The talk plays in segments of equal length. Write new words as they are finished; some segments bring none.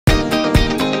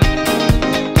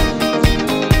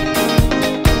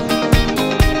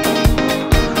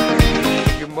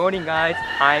morning guys,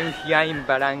 I'm here in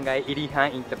Barangay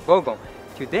Irihan in Tabogon.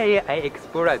 Today I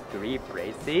explore 3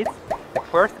 places. The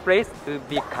first place would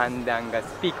be Candangas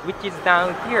Peak, which is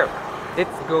down here.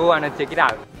 Let's go and check it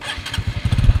out.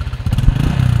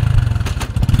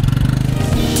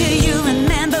 Do you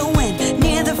remember when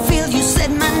near the field you said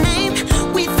my name?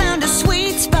 We found a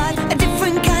sweet spot, a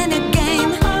different kind of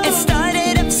game. It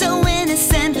started up so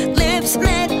innocent, lips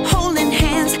met, holding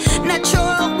hands. Not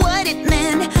sure what it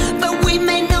meant, but we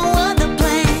made no other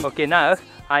plan. Okay, now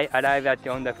I arrived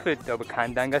on the foot of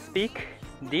Candangas Peak.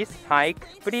 This hike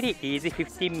pretty easy,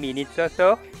 15 minutes or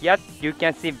so, yet you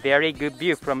can see very good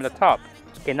view from the top.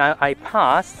 Okay, now I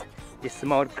pass this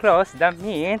small cross, that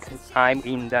means I'm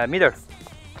in the middle.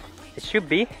 It should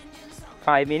be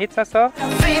 5 minutes or so.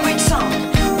 Our favorite song,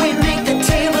 we make the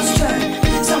tables turn.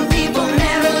 Some people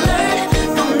never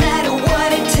learn, no matter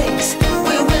what it takes.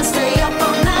 We will stay up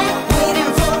all night, waiting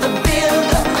for the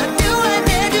build-up. Do I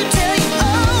dare to tell you,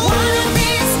 oh, one of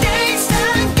these days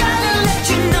I gotta let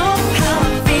you know how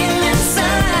I feel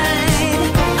inside.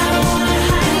 I don't wanna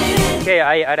hide it. Okay,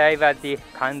 I arrived at the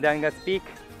Candangas Peak.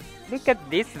 Look at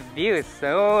this view,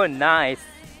 so nice.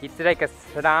 It's like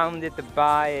surrounded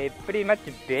by pretty much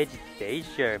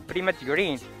vegetation, pretty much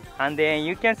green. And then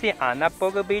you can see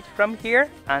Tabogon beach from here.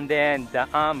 And then the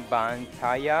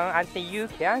Bantayan. I think you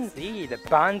can see the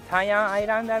Bantayan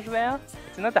Island as well.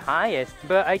 It's not the highest,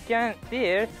 but I can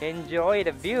still enjoy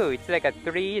the view. It's like a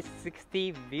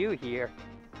 360 view here.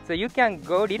 So you can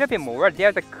go a little bit more.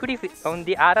 There's a cliff on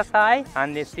the other side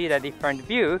and you see the different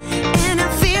view. And I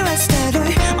fear I stutter,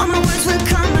 all my words will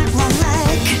come out wrong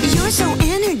like. You're so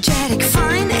energetic,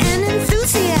 fine and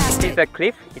enthusiastic. It's a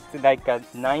cliff. It's like a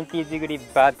 90-degree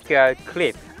vertical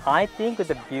cliff. I think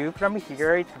the view from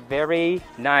here is very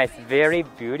nice, very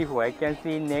beautiful. I can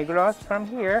see Negros from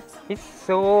here. It's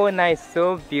so nice,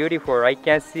 so beautiful. I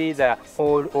can see the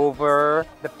all over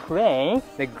the plain,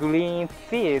 the green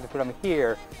field from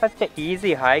here. Such an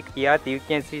easy hike, yet you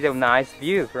can see the nice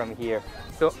view from here.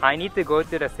 So I need to go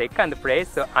to the second place,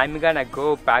 so I'm gonna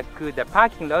go back to the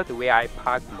parking lot where I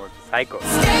park motorcycles.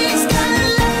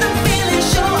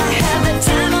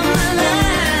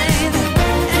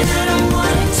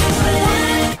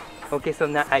 Okay, so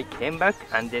now I came back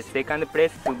and the second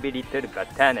place will be Little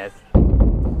Batanes.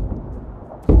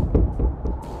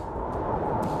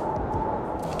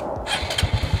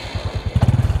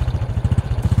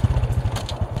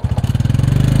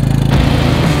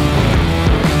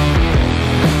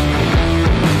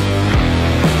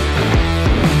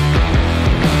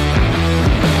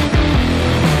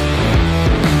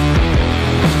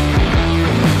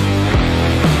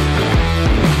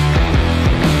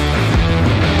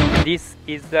 This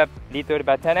is the Little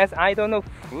Batanes. I don't know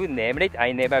who named it.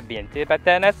 I never been to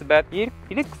Batanes, but it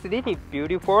looks really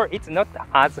beautiful. It's not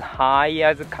as high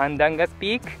as Candangas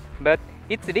Peak, but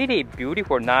it's really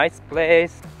beautiful, nice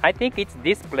place. I think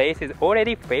this place is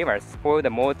already famous for the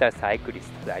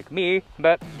motorcyclists like me,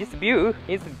 but this view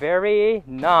is very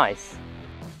nice.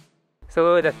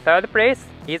 So the third place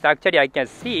is actually I can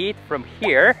see it from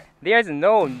here. There's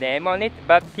no name on it,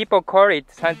 but people call it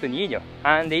Santo Niño,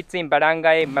 and it's in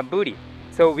Barangay Mabuli.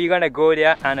 So we're gonna go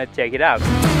there and check it out.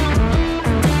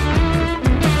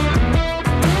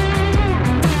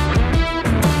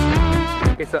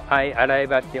 Okay, so I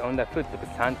arrived on the foot of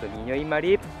Santo Niño in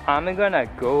Marib. I'm gonna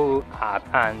go up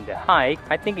and hike.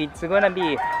 I think it's gonna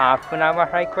be half an hour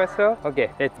hike or so. Okay,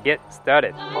 let's get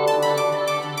started.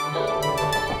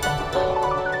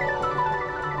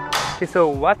 So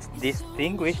what's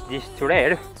distinguished this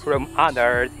trail from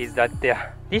others is that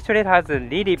this trail has a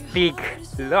really big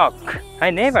rock. I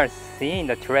never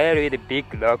seen a trail with a big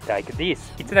rock like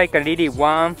this. It's like a really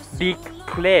one big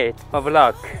plate of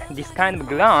rock. This kind of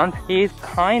ground is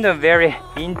kind of very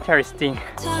interesting.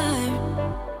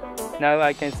 Now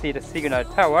I can see the signal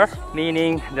tower,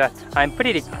 meaning that I'm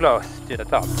pretty close to the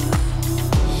top.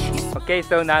 Okay,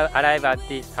 so now I arrive at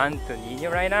the Santo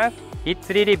Niño right now. It's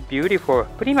really beautiful,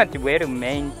 pretty much well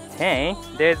maintained.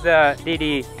 There's a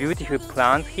really beautiful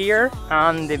plant here,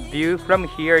 and the view from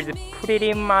here is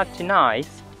pretty much nice.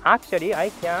 Actually,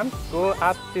 I can go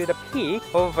up to the peak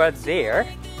over there.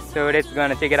 So let's go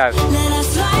and check it out. Let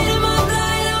us light 'em up,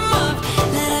 light 'em up.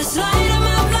 Let us light 'em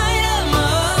up, light 'em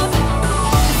up.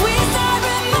 If we start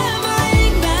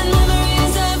remembering bad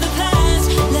memories of the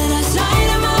past, let us light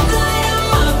 'em up, light 'em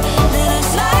up. Let us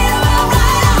light 'em up,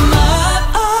 light 'em up.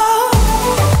 Oh.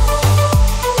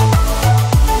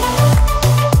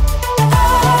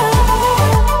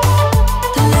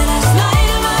 Let us light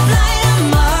 'em up, light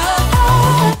 'em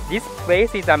up. This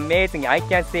place is amazing. I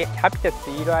can see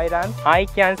Capitancilllo Island. I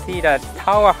can see the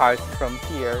tower house from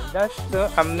here. That's so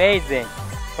amazing.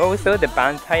 Also the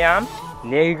Bantayan,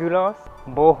 Negros,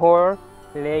 Bohol,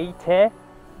 Leyte.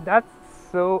 That's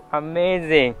so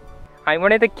amazing. I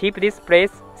wanted to keep this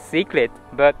place secret,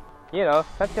 but you know,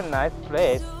 such a nice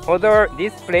place. Although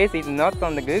this place is not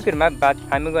on the Google map, but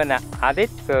I'm gonna add it,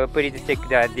 so please check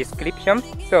the description.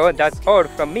 So that's all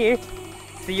from me.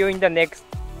 See you in the next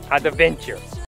adventure.